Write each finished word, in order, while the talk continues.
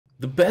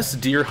The best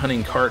deer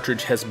hunting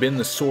cartridge has been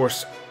the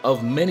source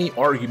of many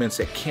arguments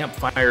at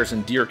campfires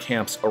and deer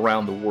camps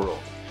around the world.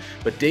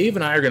 But Dave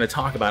and I are going to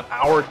talk about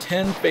our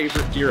 10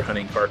 favorite deer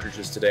hunting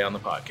cartridges today on the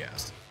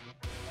podcast.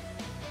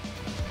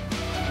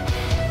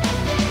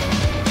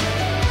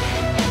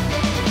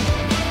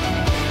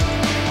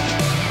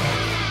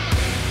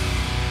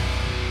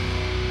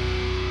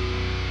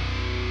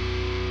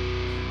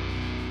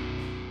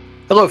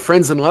 Hello,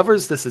 friends and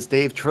lovers. This is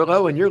Dave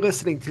Trillo, and you're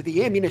listening to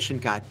the Ammunition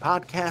Guide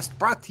podcast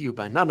brought to you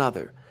by none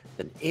other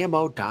than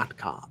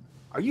ammo.com.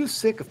 Are you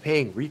sick of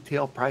paying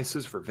retail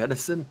prices for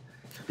venison?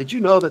 Did you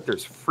know that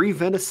there's free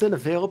venison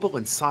available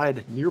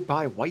inside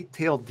nearby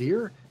whitetail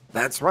deer?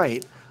 That's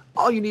right.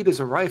 All you need is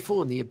a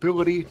rifle and the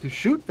ability to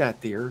shoot that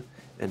deer,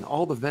 and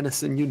all the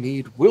venison you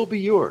need will be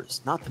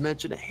yours, not to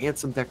mention a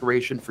handsome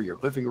decoration for your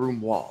living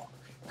room wall.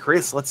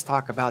 Chris, let's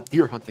talk about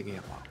deer hunting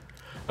ammo.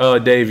 Oh,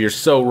 Dave, you're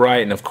so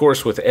right. And of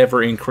course, with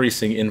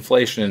ever-increasing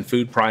inflation in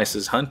food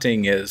prices,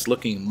 hunting is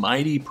looking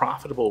mighty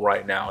profitable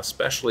right now,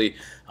 especially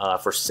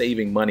for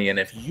saving money. And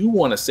if you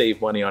want to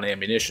save money on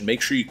ammunition,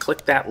 make sure you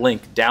click that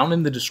link down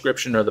in the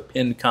description or the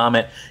pinned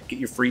comment. Get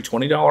your free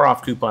 $20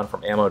 off coupon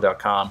from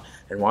ammo.com.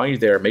 And while you're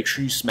there, make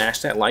sure you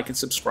smash that like and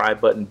subscribe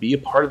button. Be a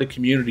part of the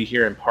community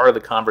here and part of the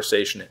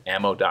conversation at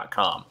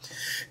ammo.com.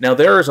 Now,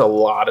 there is a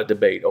lot of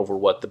debate over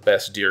what the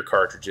best deer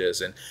cartridge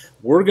is, and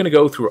we're going to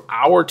go through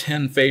our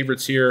 10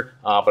 favorites here,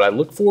 but I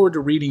look forward to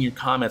reading your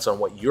comments on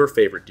what your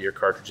favorite deer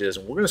cartridge is.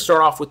 And we're going to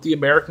start off with the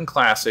American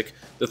classic,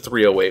 the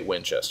 .308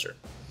 Winchester.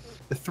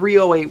 The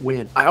 .308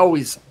 Win. I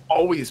always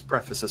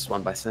preface this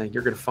one by saying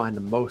you're going to find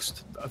the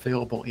most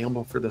available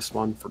ammo for this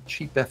one, from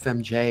cheap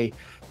FMJ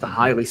to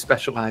highly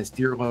specialized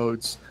deer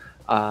loads.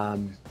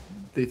 The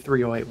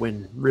 .308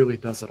 Win really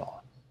does it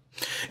all.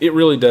 It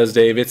really does,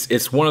 Dave.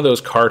 It's one of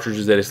those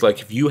cartridges that it's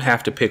like if you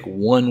have to pick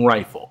one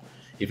rifle,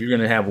 if you're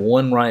going to have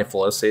one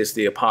rifle, let's say it's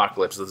the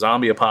apocalypse, the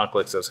zombie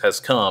apocalypse has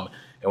come,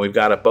 and we've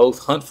got to both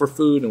hunt for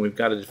food and we've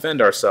got to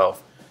defend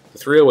ourselves, the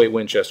 .308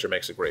 Winchester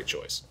makes a great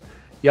choice.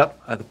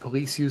 Yep, the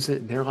police use it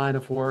in their line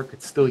of work.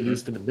 It's still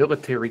used in the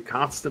military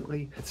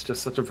constantly. It's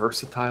just such a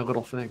versatile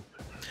little thing.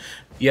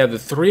 Yeah, the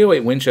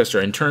 .308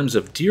 Winchester in terms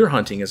of deer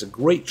hunting is a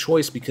great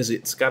choice because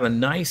it's got a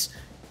nice,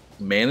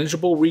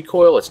 manageable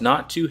recoil. It's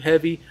not too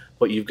heavy,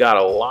 but you've got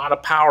a lot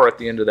of power at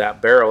the end of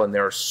that barrel, and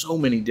there are so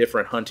many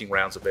different hunting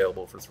rounds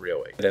available for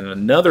 .308. And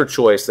another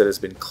choice that has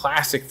been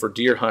classic for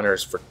deer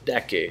hunters for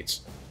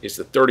decades is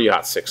the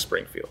 .30-06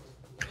 Springfield.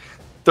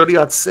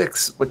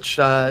 .30-06, which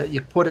you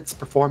put its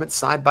performance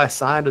side by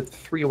side with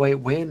the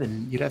 .308 Win,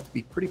 and you'd have to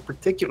be pretty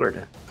particular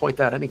to point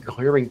out any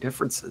glaring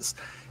differences.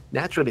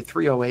 Naturally, the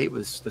 .308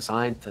 was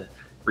designed to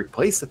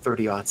replace the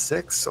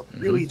 .30-06, so it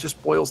really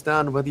just boils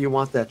down to whether you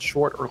want that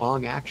short or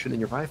long action in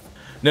your rifle.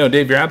 No,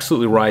 Dave, you're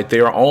absolutely right. They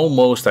are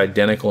almost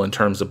identical in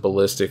terms of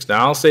ballistics.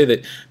 Now, I'll say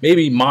that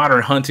maybe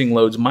modern hunting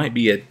loads might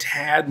be a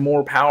tad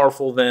more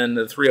powerful than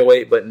the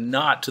 .308, but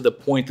not to the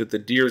point that the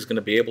deer is going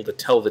to be able to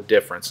tell the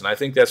difference. And I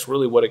think that's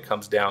really what it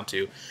comes down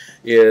to,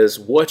 is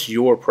what's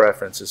your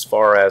preference as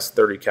far as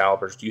 .30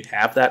 calibers? Do you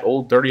have that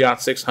old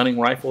 .30-06 hunting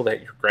rifle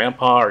that your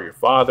grandpa or your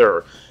father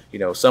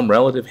or some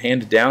relative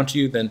handed down to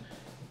you? Then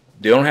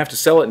you don't have to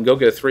sell it and go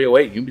get a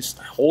 .308. You can just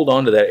hold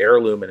on to that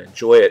heirloom and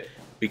enjoy it,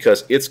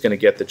 because it's going to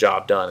get the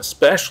job done,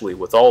 especially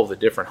with all of the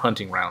different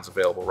hunting rounds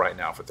available right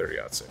now for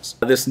 .30-06.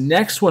 This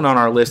next one on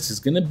our list is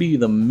going to be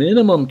the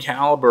minimum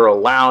caliber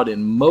allowed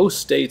in most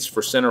states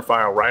for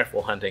centerfire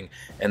rifle hunting,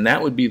 and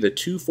that would be the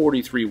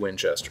 .243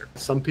 Winchester.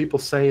 Some people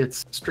say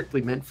it's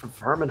strictly meant for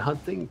varmint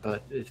hunting,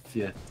 but if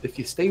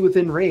you stay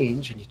within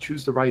range and you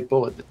choose the right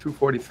bullet, the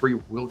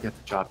 .243 will get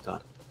the job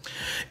done.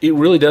 It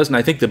really does, and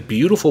I think the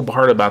beautiful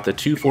part about the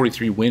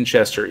 .243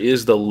 Winchester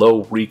is the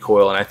low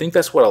recoil, and I think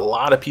that's what a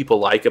lot of people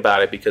like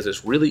about it, because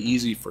it's really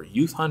easy for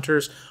youth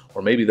hunters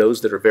or maybe those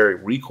that are very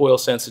recoil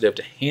sensitive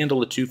to handle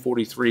the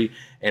 .243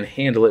 and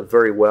handle it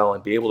very well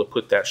and be able to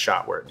put that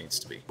shot where it needs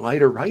to be.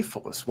 Lighter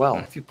rifle as well.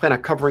 If you plan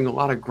on covering a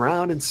lot of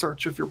ground in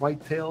search of your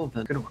whitetail,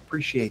 then you're going to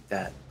appreciate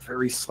that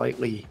very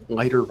slightly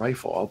lighter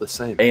rifle all the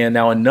same. And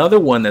now another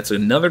one that's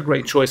another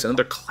great choice,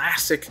 another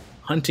classic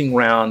hunting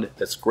round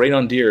that's great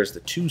on deer, is the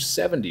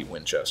 .270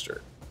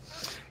 Winchester.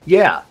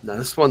 Yeah, now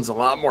this one's a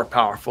lot more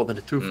powerful than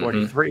a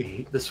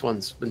 .243. This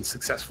one's been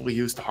successfully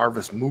used to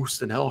harvest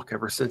moose and elk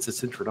ever since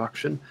its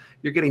introduction.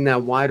 You're getting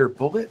that wider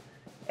bullet,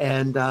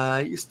 and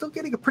you're still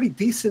getting a pretty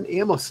decent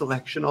ammo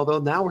selection, although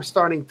now we're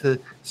starting to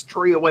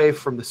stray away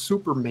from the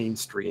super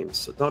mainstream,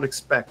 so don't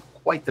expect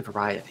quite the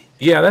variety.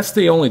 Yeah, that's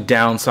the only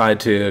downside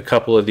to a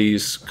couple of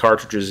these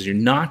cartridges. You're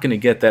not going to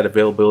get that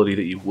availability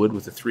that you would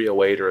with a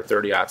 .308 or a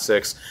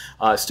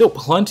 .30-06. Still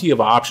plenty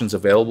of options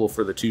available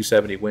for the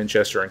 .270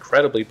 Winchester,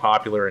 incredibly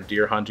popular in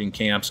deer hunting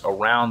camps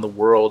around the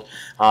world,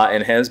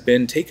 and has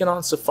been taken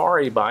on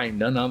safari by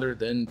none other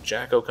than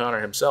Jack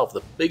O'Connor himself,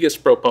 the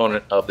biggest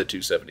proponent of the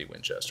 .270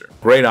 Winchester.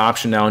 Great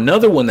option. Now,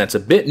 another one that's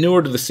a bit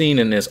newer to the scene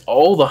and is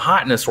all the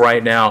hotness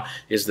right now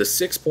is the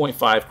 6.5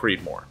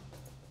 Creedmoor.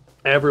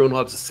 Everyone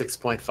loves a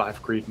 6.5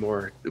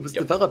 Creedmoor. It was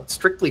developed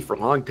strictly for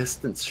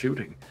long-distance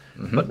shooting.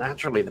 But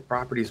naturally, the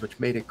properties which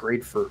made it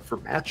great for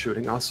mat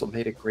shooting also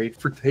made it great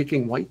for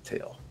taking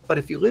whitetail. But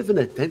if you live in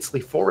a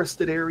densely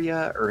forested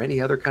area or any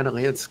other kind of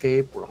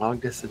landscape where long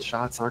distance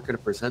shots aren't going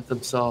to present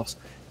themselves,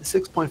 the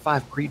 6.5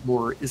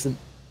 Creedmoor isn't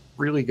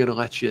really going to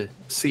let you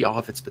see all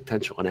of its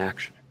potential in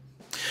action.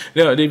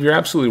 No, Dave, you're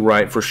absolutely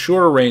right. For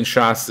shorter range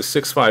shots, the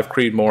 6.5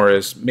 Creedmoor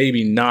is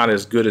maybe not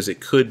as good as it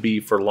could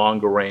be for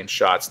longer range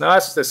shots. Now,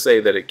 that's to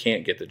say that it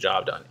can't get the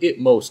job done. It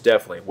most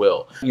definitely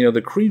will. You know,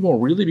 the Creedmoor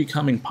really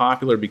becoming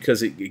popular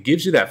because it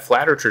gives you that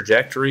flatter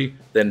trajectory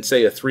than,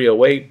 say, a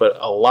 308, but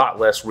a lot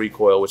less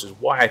recoil, which is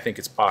why I think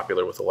it's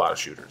popular with a lot of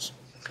shooters.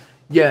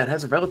 Yeah, it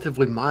has a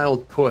relatively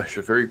mild push,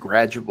 a very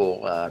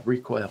gradual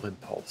recoil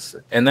impulse.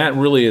 And that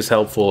really is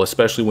helpful,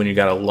 especially when you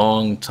got a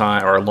long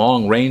time or a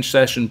long range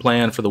session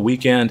planned for the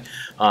weekend.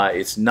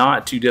 It's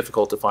not too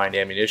difficult to find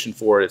ammunition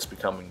for it. It's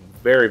becoming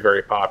very,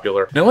 very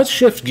popular. Now let's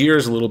shift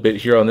gears a little bit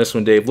here on this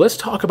one, Dave. Let's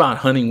talk about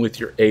hunting with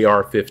your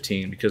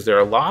AR-15, because there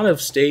are a lot of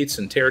states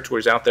and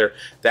territories out there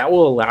that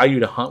will allow you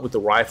to hunt with the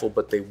rifle,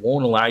 but they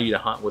won't allow you to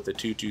hunt with a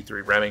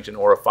 223 Remington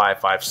or a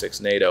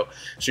 5.56 NATO.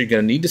 So you're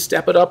going to need to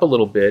step it up a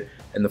little bit.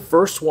 And the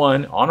first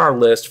one on our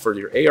list for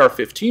your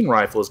AR-15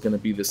 rifle is going to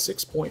be the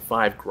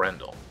 6.5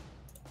 Grendel.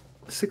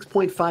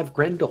 6.5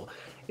 Grendel.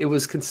 It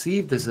was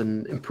conceived as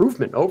an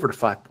improvement over the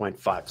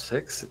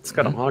 5.56. It's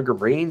got a longer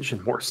range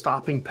and more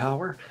stopping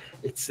power.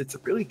 It's a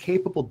really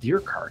capable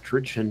deer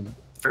cartridge and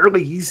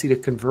fairly easy to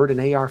convert an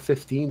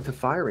AR-15 to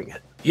firing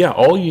it. Yeah,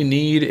 all you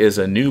need is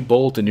a new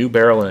bolt, a new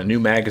barrel, and a new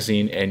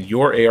magazine, and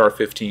your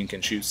AR-15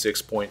 can shoot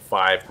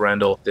 6.5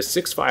 Grendel. The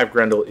 6.5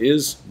 Grendel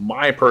is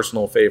my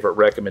personal favorite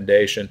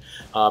recommendation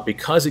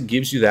because it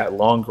gives you that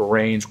longer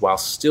range while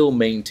still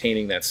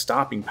maintaining that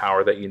stopping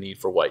power that you need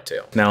for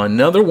whitetail. Now,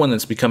 another one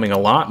that's becoming a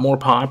lot more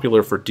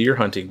popular for deer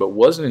hunting but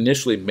wasn't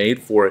initially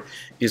made for it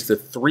is the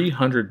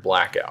 300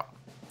 Blackout.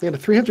 Yeah, the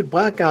 300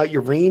 Blackout,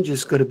 your range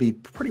is going to be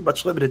pretty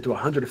much limited to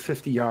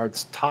 150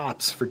 yards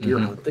tops for deer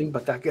hunting,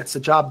 but that gets the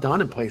job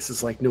done in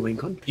places like New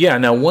England. Yeah,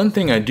 now one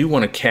thing I do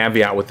want to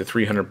caveat with the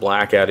 300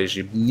 Blackout is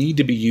you need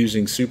to be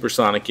using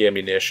supersonic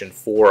ammunition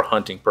for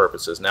hunting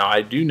purposes. Now,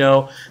 I do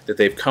know that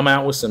they've come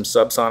out with some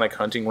subsonic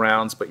hunting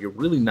rounds, but you're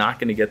really not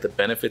going to get the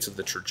benefits of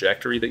the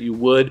trajectory that you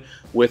would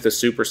with a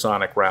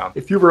supersonic round.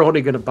 If you were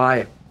only going to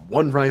buy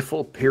one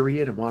rifle,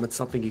 period, and wanted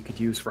something you could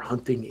use for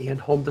hunting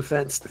and home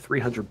defense, the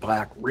 300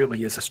 Black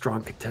really is a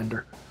strong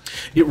contender.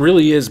 It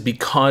really is,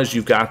 because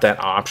you've got that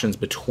options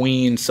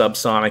between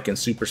subsonic and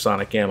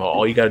supersonic ammo.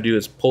 All you got to do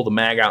is pull the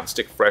mag out and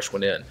stick a fresh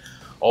one in.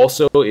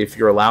 Also, if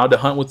you're allowed to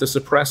hunt with the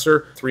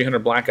suppressor, 300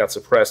 Blackout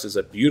suppressed is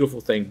a beautiful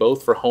thing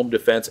both for home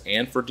defense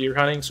and for deer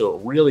hunting, so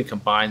it really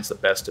combines the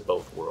best of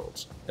both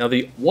worlds. Now,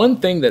 the one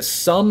thing that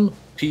some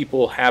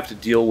people have to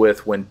deal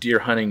with when deer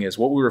hunting is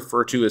what we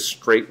refer to as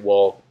straight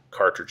wall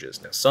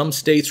cartridges. Now, some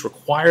states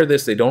require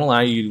this. They don't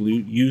allow you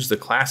to use the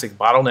classic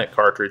bottleneck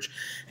cartridge.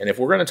 And if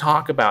we're going to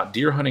talk about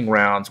deer hunting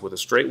rounds with a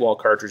straight wall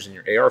cartridge in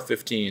your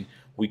AR-15,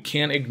 we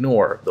can't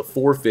ignore the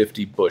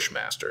 450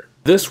 Bushmaster.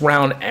 This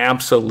round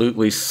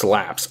absolutely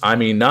slaps. I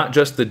mean, not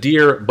just the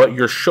deer, but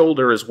your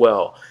shoulder as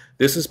well.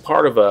 This is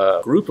part of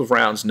a group of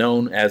rounds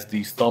known as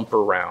the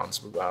thumper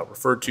rounds,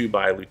 referred to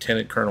by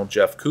Lieutenant Colonel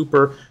Jeff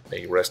Cooper.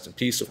 May he rest in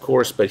peace, of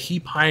course, but he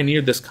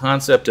pioneered this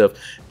concept of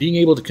being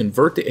able to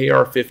convert the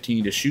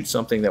AR-15 to shoot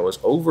something that was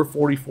over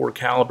 44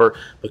 caliber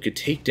but could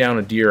take down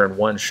a deer in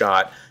one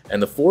shot.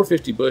 And the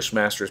 450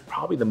 Bushmaster is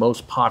probably the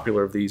most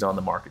popular of these on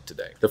the market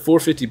today. The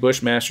 450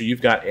 Bushmaster,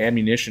 you've got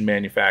ammunition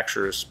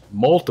manufacturers,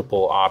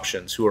 multiple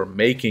options who are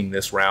making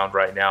this round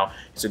right now.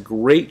 It's a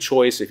great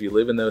choice if you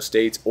live in those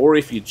states, or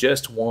if you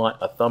just want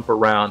a thumper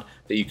round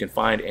that you can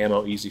find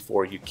ammo easy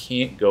for. You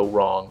can't go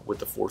wrong with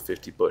the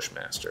 450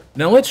 Bushmaster.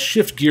 Now let's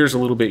shift gears a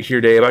little bit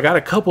here, Dave. I got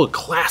a couple of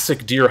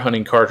classic deer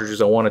hunting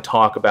cartridges I want to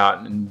talk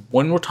about. And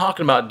when we're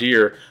talking about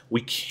deer, we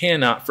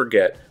cannot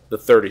forget the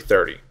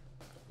 30-30.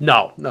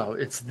 No,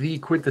 it's the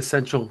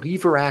quintessential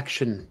lever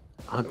action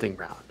hunting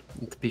round.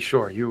 And to be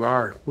sure, you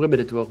are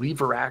limited to a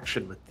lever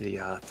action with the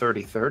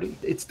 30-30.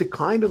 It's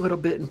declined a little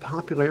bit in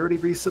popularity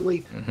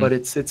recently, but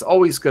it's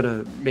always going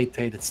to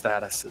maintain its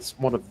status as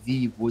one of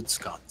the woods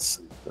guns,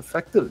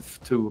 effective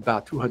to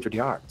about 200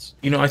 yards.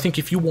 You know, I think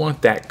if you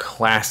want that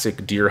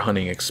classic deer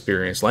hunting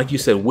experience, like you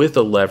said, with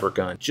a lever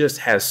gun, just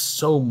has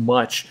so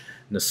much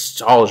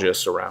nostalgia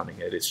surrounding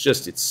it. It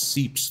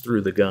seeps through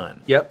the gun.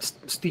 Yep,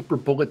 steeper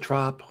bullet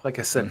drop. Like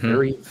I said,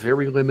 very,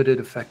 very limited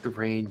effective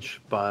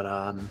range,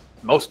 but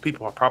most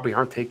people probably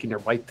aren't taking their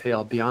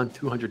whitetail beyond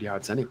 200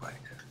 yards anyway.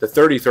 The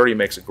 30-30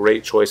 makes a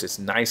great choice. It's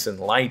nice and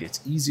light, it's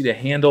easy to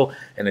handle,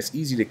 and it's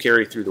easy to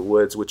carry through the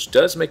woods, which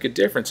does make a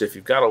difference if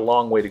you've got a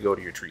long way to go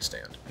to your tree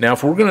stand. Now,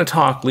 if we're going to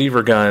talk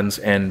lever guns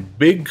and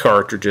big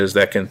cartridges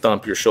that can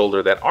thump your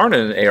shoulder that aren't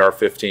in an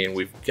AR-15,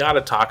 we've got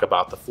to talk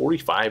about the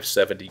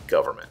 4570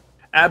 Government.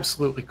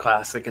 Absolutely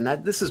classic, and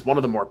this is one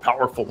of the more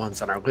powerful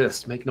ones on our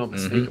list. Make no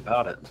mistake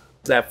about it.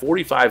 That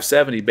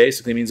 4570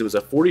 basically means it was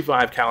a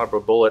 45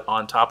 caliber bullet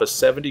on top of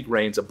 70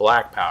 grains of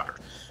black powder.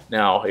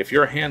 Now, if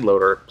you're a hand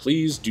loader,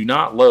 please do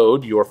not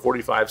load your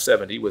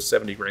 4570 with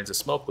 70 grains of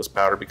smokeless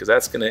powder, because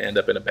that's going to end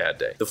up in a bad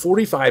day. The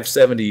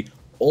 4570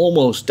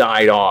 almost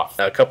died off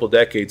a couple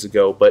decades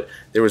ago, but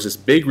there was this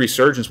big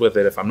resurgence with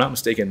it. If I'm not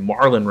mistaken,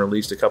 Marlin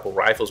released a couple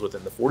rifles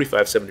within the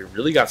 4570,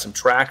 really got some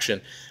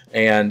traction,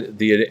 and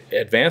the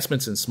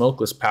advancements in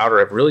smokeless powder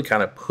have really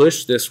kind of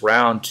pushed this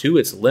round to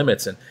its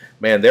limits. And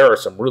man, there are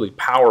some really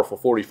powerful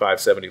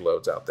 4570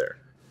 loads out there.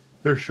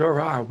 There sure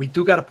are. We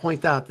do got to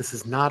point out this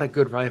is not a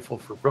good rifle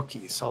for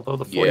rookies. Although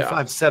the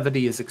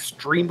 4570 is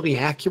extremely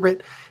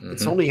accurate,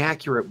 it's only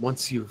accurate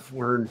once you've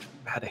learned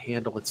how to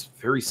handle its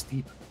very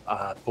steep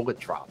bullet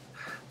drop.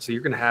 So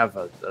you're going to have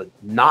a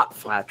not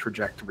flat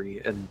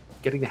trajectory, and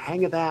getting the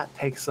hang of that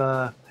takes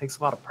a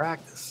lot of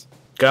practice.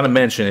 Got to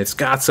mention, it's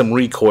got some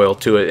recoil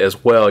to it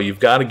as well. You've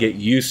got to get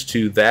used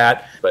to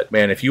that. But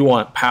man, if you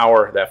want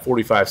power, that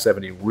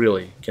 4570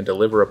 really can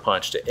deliver a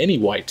punch to any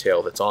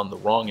whitetail that's on the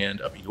wrong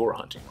end of your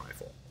hunting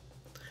rifle.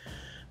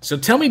 So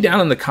tell me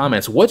down in the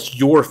comments, what's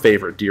your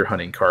favorite deer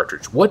hunting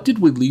cartridge? What did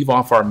we leave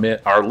off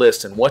our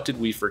list, and what did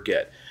we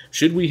forget?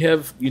 Should we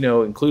have,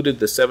 included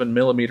the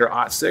 7mm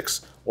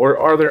 .6, or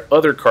are there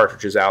other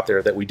cartridges out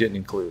there that we didn't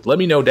include? Let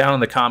me know down in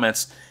the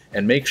comments,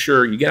 and make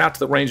sure you get out to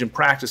the range and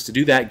practice. To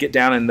do that, get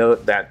down in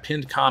that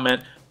pinned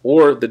comment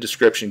or the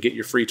description. Get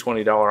your free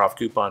 $20 off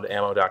coupon to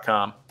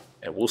ammo.com,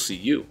 and we'll see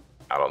you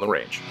out on the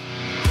range.